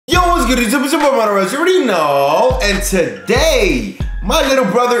good? It's Mindofrez, you already know. And today, my little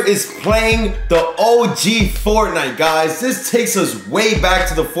brother is playing the OG Fortnite, guys. This takes us way back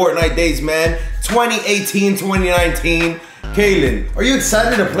to the Fortnite days, man. 2018, 2019. Kaylen, are you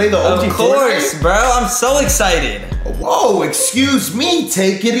excited to play the OG Fortnite? Of course, bro. I'm so excited. Whoa, excuse me.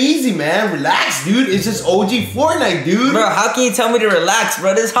 Take it easy, man. Relax, dude. It's just OG Fortnite, dude. Bro, how can you tell me to relax,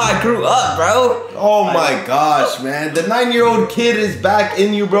 bro? This is how I grew up, bro. Oh my gosh, man. The 9-year-old kid is back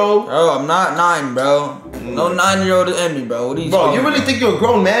in you, bro. Bro, I'm not 9, bro. No 9-year-old is in me, bro. What are you Bro, you really think you're a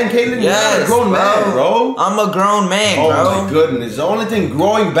grown man, Kaylen? Yes, you're a grown man, bro. I'm a grown man, bro. Oh my goodness. The only thing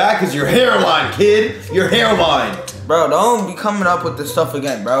growing back is your hairline, kid. Your hairline. Bro, don't be coming up with this stuff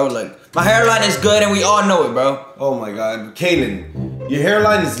again, bro. Like, my hairline is good and we all know it, bro. Oh my god. Kaylen, your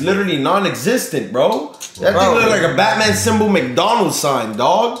hairline is literally non-existent, bro. That thing looks like a Batman symbol McDonald's sign,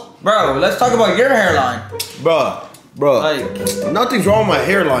 dog. Bro, let's talk about your hairline. Bro. Like, nothing's wrong with my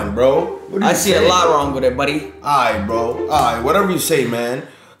hairline, bro. I see a lot wrong with it, buddy. Alright, bro. Alright, whatever you say, man.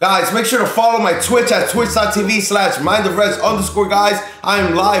 Guys, make sure to follow my Twitch at twitch.tv/Mindofrez_, guys. I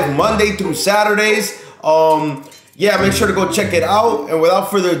am live Monday through Saturdays. Yeah, make sure to go check it out. And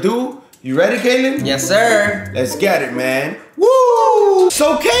without further ado, you ready, Kaylen? Yes, sir. Let's get it, man. Woo!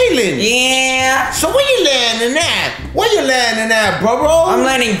 So, Kaylen. Yeah. So, where you landing at? Where you landing at, bro? I'm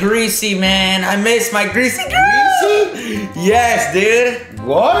landing greasy, man. I miss my greasy. Yes, dude.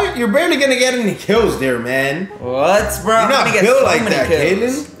 What? You're barely gonna get any kills there, man. What, bro? You're not built like that,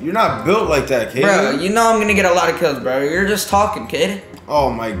 Kaylen. You're not built like that, Kaylen. Bro, you know I'm gonna get a lot of kills, bro. You're just talking, kid. Oh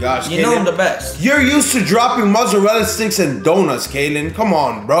my gosh, You know I'm the best. You're used to dropping mozzarella sticks and donuts, Kaylen. Come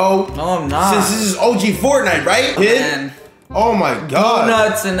on, bro. No, I'm not. Since this is OG Fortnite, right, kid? Man. Oh my god.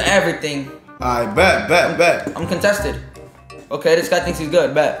 Donuts and everything. I bet. I'm contested. Okay, this guy thinks he's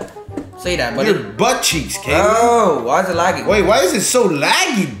good, bet. Say that, buddy. Your butt cheeks, Kaylen. Oh, why is it lagging? Wait, why is it so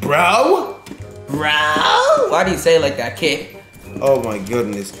laggy, bro? Bro? Why do you say it like that, kid? Oh my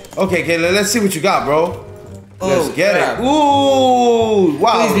goodness. Okay, Kaylen, let's see what you got, bro. Let's get it. Ooh,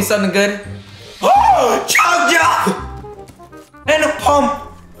 wow. Please be something good. Oh, chug. And a pump.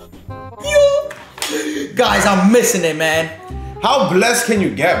 Yo. Guys, I'm missing it, man. How blessed can you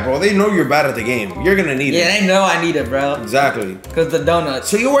get, bro? They know you're bad at the game. You're gonna need it. Yeah, they know I need it, bro. Exactly. Because the donuts.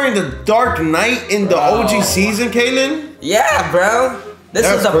 So you're wearing the Dark Knight in the OG season, Kaylen? Yeah, bro. This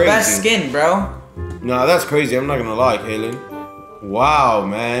is the best skin, bro. Nah, that's crazy. I'm not gonna lie, Kaylen. Wow,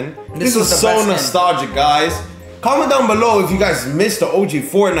 man. This is so nostalgic, guys. Comment down below if you guys missed the OG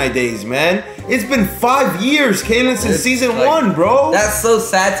Fortnite days, man. It's been 5 years, Kaylen, since season 1, bro. That's so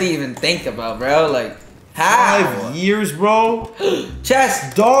sad to even think about, bro. Like, how? 5 years, bro.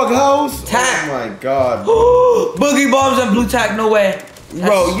 Chest. Doghouse. Tack. Oh my god. Boogie bombs and blue tack, no way.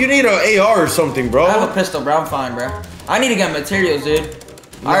 Bro, you need an AR or something, bro. I have a pistol, bro. I'm fine, bro. I need to get materials, dude.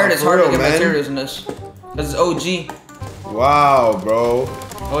 I heard it's hard to get materials in this. This is OG. Wow, bro.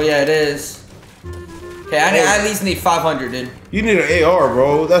 Oh, yeah, it is. Okay, I at least need 500, dude. You need an AR,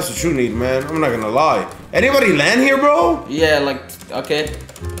 bro. That's what you need, man. I'm not gonna lie. Anybody land here, bro? Yeah, like, okay.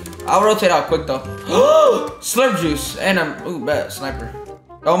 I'll rotate out quick, though. Slurp juice. And ooh, bet, sniper.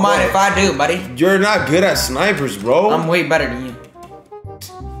 Don't mind if I do, buddy. You're not good at snipers, bro. I'm way better than you.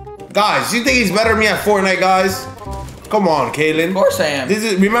 Guys, you think he's better than me at Fortnite, guys? Come on, Kaylen. Of course I am.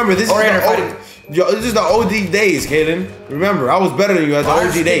 Remember, this is the OG days, Kaylen. Remember, I was better than you at the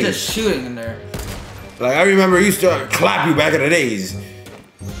OG days. Just shooting in there. Like, I remember I used to clap you back in the days.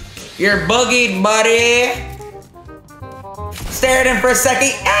 You're boogied, buddy. Stare at him for a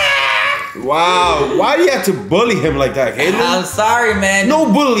second. Ah! Wow, why do you have to bully him like that, Kaylen? I'm sorry, man. No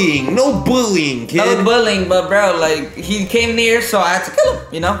bullying, kid. No bullying, but bro, like, he came near, so I had to kill him,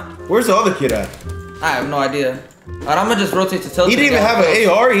 you know? Where's the other kid at? I have no idea. Alright, I'm gonna just rotate to tilt. He didn't even have an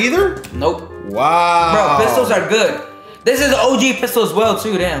AR either? Nope. Wow. Bro, pistols are good. This is an OG pistol as well,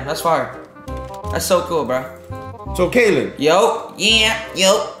 too, damn. That's fire. That's so cool, bro. So, Kaylen. Yo.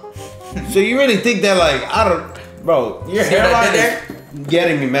 So, you really think that, like, bro, your hairline is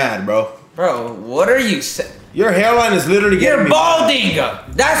getting me mad, bro. Bro, what are you saying? Your hairline is literally getting me mad. You're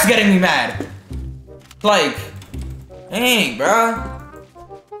balding! That's getting me mad. Like, dang, bro.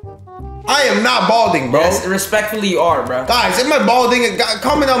 I am not balding, bro. Yes, respectfully, you are, bro. Guys, am I balding?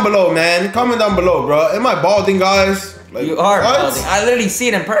 Comment down below, man. Comment down below, bro. Am I balding, guys? Like, you are balding. I literally see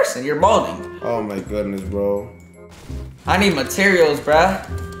it in person. You're balding. Oh my goodness, bro. I need materials, bruh.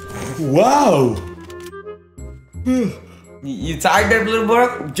 Wow. You tired there, little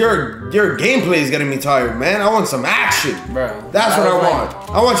bro? Your gameplay is getting me tired, man. I want some action. Bro. That's what I want.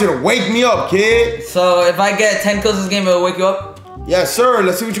 I want you to wake me up, kid. So if I get 10 kills this game, it'll wake you up? Yes, sir.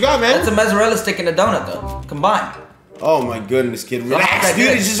 Let's see what you got, man. That's a mozzarella stick and a donut, though. Combined. Oh my goodness, kid. Relax, Okay, dude.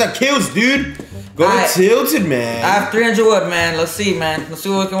 good. It's just a kills, dude. Go to tilted, man. I have 300 wood, man. Let's see, man. Let's see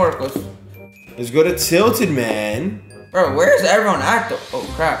what we can work with. Let's go to tilted, man. Bro, where's everyone at though? Oh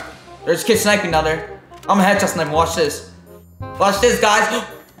crap. There's a kid sniping down there. I'm a headshot sniper. Watch this. Watch this, guys.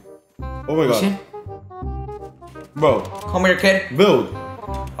 Oh my god. Bro. Come here, kid. Build.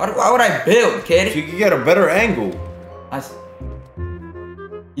 Why would I build, kid? So you can get a better angle.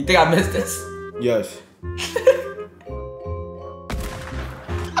 You think I missed this? Yes.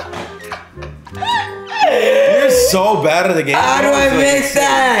 You're so bad at the game. How do I miss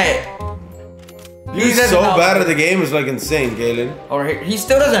that? You're so bad at the game, it's like insane, Kaylen. Over here. He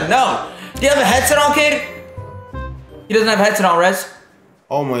still doesn't know. Do you have a headset on, kid? He doesn't have a headset on, Rez.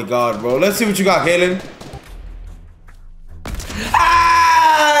 Oh my god, bro. Let's see what you got, Kaylen.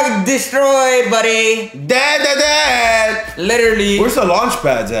 Ah! Destroyed, buddy. Dad. Literally. Where's the launch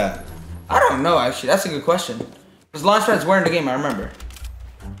pads at? I don't know, actually. That's a good question. Because Launchpad's wearing the game, I remember.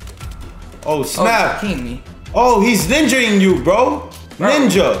 Oh, snap. Oh, he's me. Oh, he's ninjaing you, bro.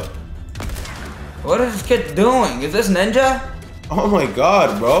 Ninja. What is this kid doing? Is this ninja? Oh my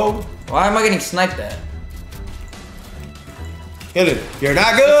god, bro. Why am I getting sniped at? Kaylen, you're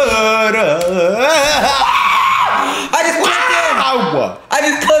not good. I just clipped him. Ow. I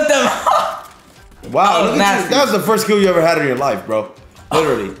just clipped him. Wow, look at you. That was the first kill you ever had in your life, bro.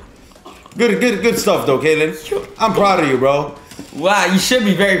 Literally. Good stuff though, Kaylen. I'm proud of you, bro. Wow, you should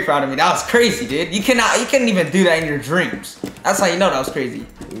be very proud of me. That was crazy, dude. You couldn't even do that in your dreams. That's how you know that was crazy.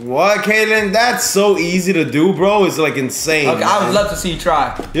 What, Kaylen? That's so easy to do, bro. It's like insane. Okay, I would love to see you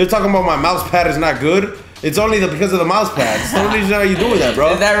try. You're talking about my mouse pad is not good? It's only because of the mouse pad. It's the only reason how you doing that,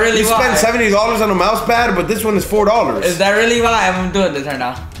 bro. Is that really you why? You spend $70 on a mouse pad, but this one is $4. Is that really why I'm doing this right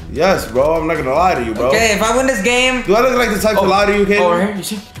now? Yes, bro. I'm not gonna lie to you, bro. Okay, if I win this game... Do I look like the type to lie to you, Kaylen? Over here, you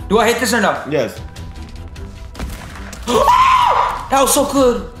see? Do I hit this or no? Yes. That was so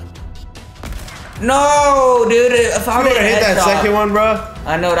good. No, dude. If I would have hit that second one, bro.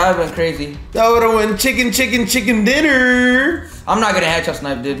 I know, that would have been crazy. That would have went chicken dinner. I'm not gonna headshot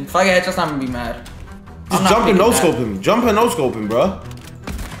snipe, dude. If I get headshot snipe, I'm gonna be mad. Just jump and no scope him. Jump and no scope him, bro.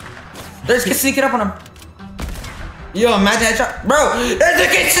 There's a kid sneaking up on him. Yo, imagine headshot. Bro, there's a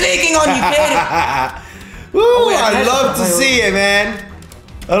kid sneaking on you, kid. Woo, oh, wait, I love to see it, man.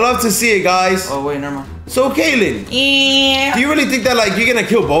 I love to see it, guys. Oh, wait, never mind. So, Kaylen, yeah. do you really think that, like, you're gonna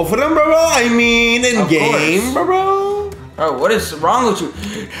kill both of them, bro? I mean, in game, bro. Bro, what is wrong with you?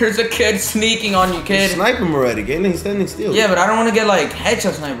 There's a kid sneaking on you, kid. Snipe him already, Kaylen. He's standing still. Yeah, but I don't want to get, like,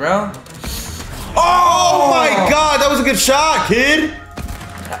 headshot snipe, bro. Oh my god, that was a good shot, kid.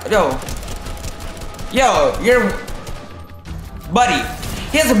 Yo, you're... Buddy,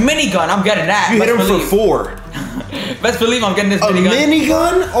 he has a minigun. I'm getting that. You hit him for 4. Best believe I'm getting this minigun. A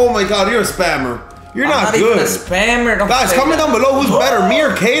minigun? Oh my god, you're a spammer. You're not good. Even a spammer. Don't guys, comment down below who's better, me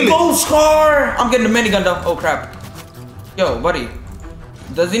or Kaylen. Ghost car. I'm getting the minigun though. Oh crap. Yo, buddy.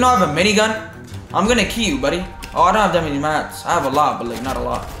 Does he not have a minigun? I'm gonna key you, buddy. Oh, I don't have that many mats. I have a lot, but like not a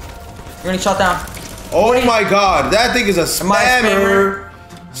lot. You're gonna shot down. Oh my god, that thing is a spammer.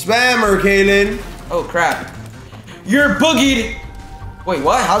 Spammer, Kaylen. Oh crap. You're boogied. Wait,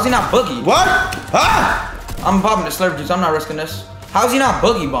 what? How's he not boogied? What? Ah! I'm popping the slurp juice. I'm not risking this. How's he not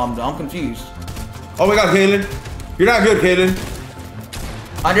boogie bombed though? I'm confused. Oh my god, Kaylen. You're not good, Kaylen.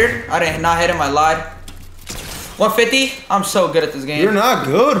 100? I did not hit him. I lied. 150? I'm so good at this game. You're not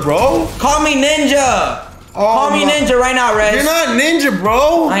good, bro. Call me ninja. Call me ninja right now, Rez. You're not ninja,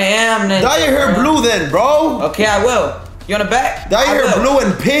 bro. I am ninja. Dye your hair blue then, bro. Okay, I will. You wanna bet? Dye your hair blue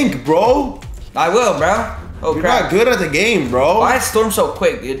and pink, bro. I will, bro. Oh, You're crap. not good at the game, bro. Why is Storm so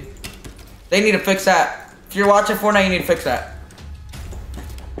quick, dude? They need to fix that. If you're watching Fortnite, you need to fix that.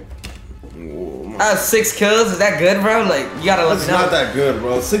 I have 6 kills. Is that good, bro? Like, you gotta let me know. It's not that good,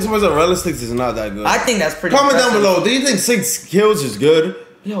 bro. 6 more realistics is not that good. I think that's pretty Comment impressive. down below. Do you think 6 kills is good?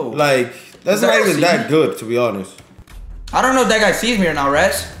 Yo. Like, that's not even that good, to be honest. I don't know if that guy sees me or not,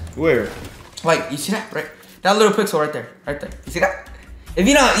 Rez. Where? Like, you see that? Right? That little pixel right there. Right there. You see that? If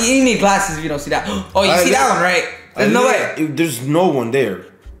you don't, you need glasses if you don't see that. Oh, you see that one, right? There's no way. There's no one there.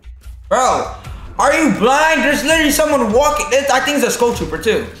 Bro, are you blind? There's literally someone walking. I think it's a skull trooper,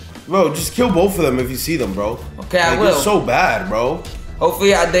 too. Bro, just kill both of them if you see them, bro. Okay, I will. You're so bad, bro.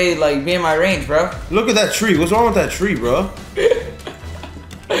 Hopefully, they like be in my range, bro. Look at that tree. What's wrong with that tree, bro?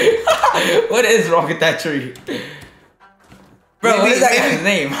 What is wrong with that tree? Bro, what is that guy's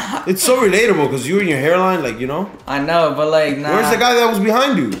name? It's so relatable because you and your hairline, like, you know? I know, but like, nah. Where's the guy that was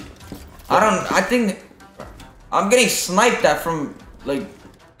behind you? I think I'm getting sniped at from like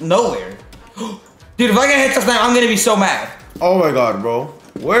nowhere. Dude, if I get hit this night, I'm gonna be so mad. Oh my god, bro.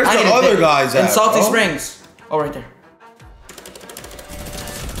 Where's the other guys at? In Salty Springs. Oh, right there.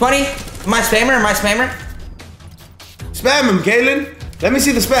 20. Am I spammer? Am I spammer? Spam him, Kaylen. Let me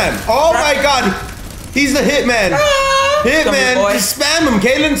see the spam. Oh my God. He's the hitman. Hitman. Just spam him,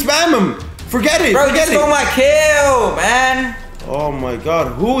 Kaylen. Spam him. Forget it. Bro, forget just stole my kill, man. Oh my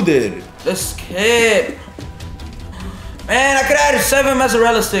God. Who did? This kid. Man, I could have added 7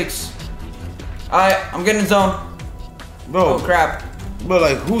 mozzarella sticks. Alright, I'm getting in zone. Bro. Oh crap. But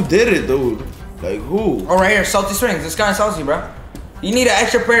like, who did it, dude? Like, who? Oh, right here, Salty Springs. This guy's salty, bro. You need an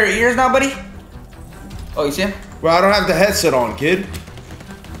extra pair of ears now, buddy? Oh, you see him? Bro, I don't have the headset on, kid.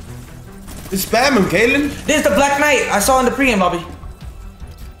 Just spam him, Kaylen. This is the Black Knight I saw in the pregame lobby.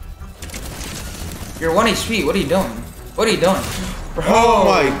 You're 1 HP. What are you doing? What are you doing? Bro. Oh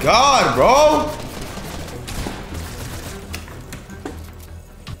my God, bro.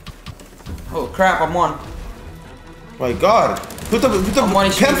 Oh crap, I'm 1. My God. Put the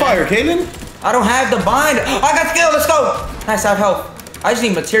campfire, Kaylen. I don't have the bind. I got the kill. Let's go. Nice, I have health. I just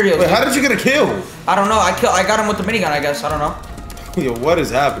need materials. Wait, how did you get a kill? I don't know. I got him with the minigun, I guess. I don't know. Yo, what is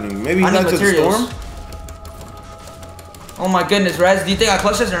happening? Maybe he went to the storm? Oh my goodness, Rez. Do you think I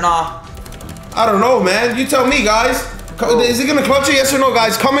clutch this or not? I don't know, man. You tell me, guys. Is he gonna clutch it? Yes or no,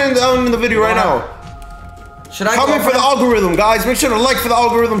 guys? Comment down in the video right now. Should I comment for the algorithm, guys? Make sure to like for the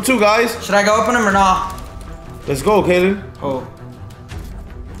algorithm too, guys. Should I go open him or not? Let's go, Kaylen. Oh.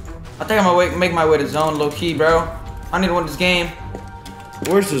 I think I'm gonna make my way to zone, low key, bro. I need to win this game.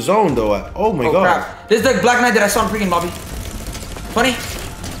 Where's the zone though at? Oh my God. Crap. This is the Black Knight that I saw in freaking lobby. 20,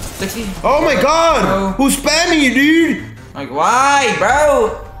 60. Oh my God. Bro. Who's spamming you, dude? Like, why,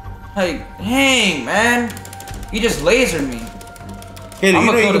 bro? Like, dang, man. You just lasered me. Hey, you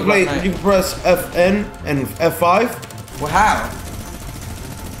know you can play, you can press FN and F5? Well, how?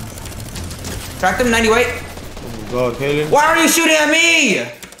 Tracked him, 90 weight. Oh my God, Kaylen. Why are you shooting at me?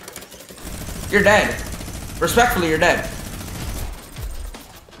 You're dead. Respectfully, you're dead.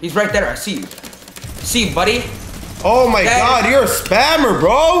 He's right there, I see you. See you, buddy. Oh my God, you're a spammer,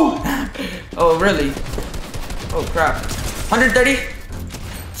 bro. Oh, really? Oh, crap. 130?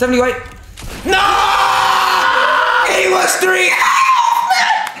 70 weight? No! He was 3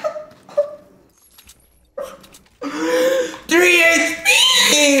 3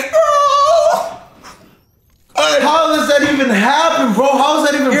 HP, bro! How does that even happen, bro? How is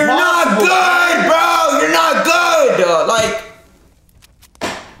that even You're possible? not good, bro! You're not good! Like...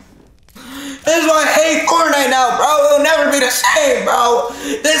 This is why I hate Fortnite now, bro. It'll never be the same, bro.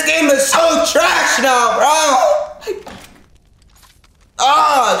 This game is so trash now, bro.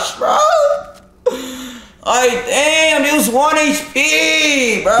 Gosh, bro. Like, damn, it was 1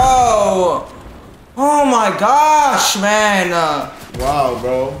 HP, bro. Oh my gosh, man. Wow,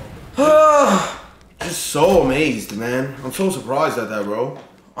 bro. Just so amazed, man. I'm so surprised at that, bro.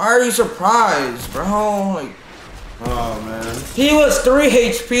 Why are you surprised, bro? Like, oh man. he was 3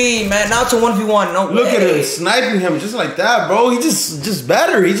 HP, man. Now it's a 1v1. No way. Look at him sniping him just like that, bro. He just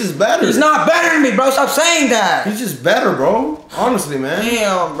better. He's just better. He's not better than me, bro. Stop saying that. He's just better, bro. Honestly, man.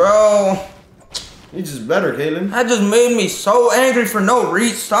 Damn, bro. He's just better, Kaylen. That just made me so angry for no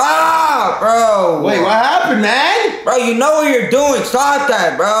reason. Stop, bro. Wait, what happened, man? Bro, you know what you're doing. Stop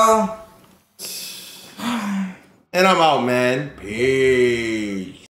that, bro. And I'm out, man. Peace.